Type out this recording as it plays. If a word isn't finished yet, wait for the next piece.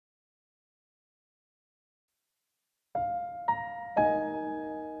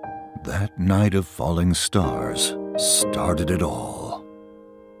That night of falling stars started it all.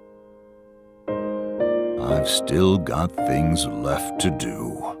 I've still got things left to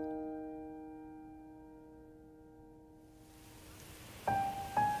do.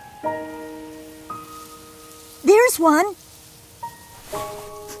 There's one.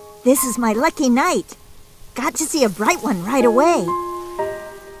 This is my lucky night. Got to see a bright one right away.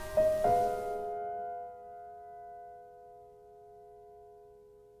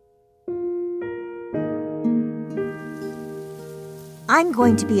 I'm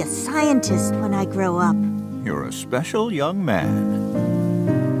going to be a scientist when I grow up. You're a special young man.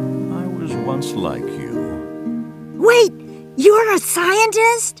 I was once like you. Wait, you're a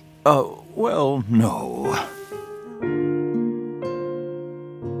scientist? Well, no.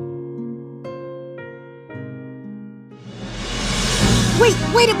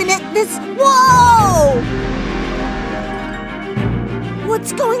 Wait a minute, whoa!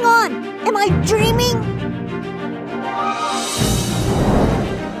 What's going on? Am I dreaming?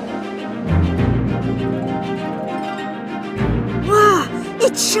 Wow,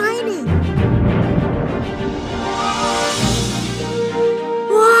 it's shining!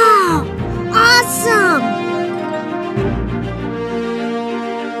 Wow, awesome!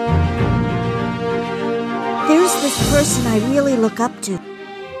 There's this person I really look up to.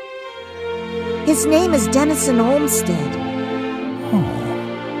 His name is Denison Olmsted. Oh.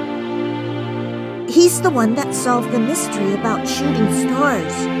 He's the one that solved the mystery about shooting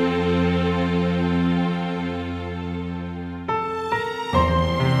stars.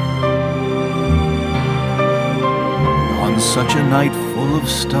 On such a night full of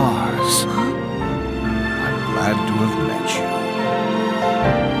stars, I'm glad to have met you.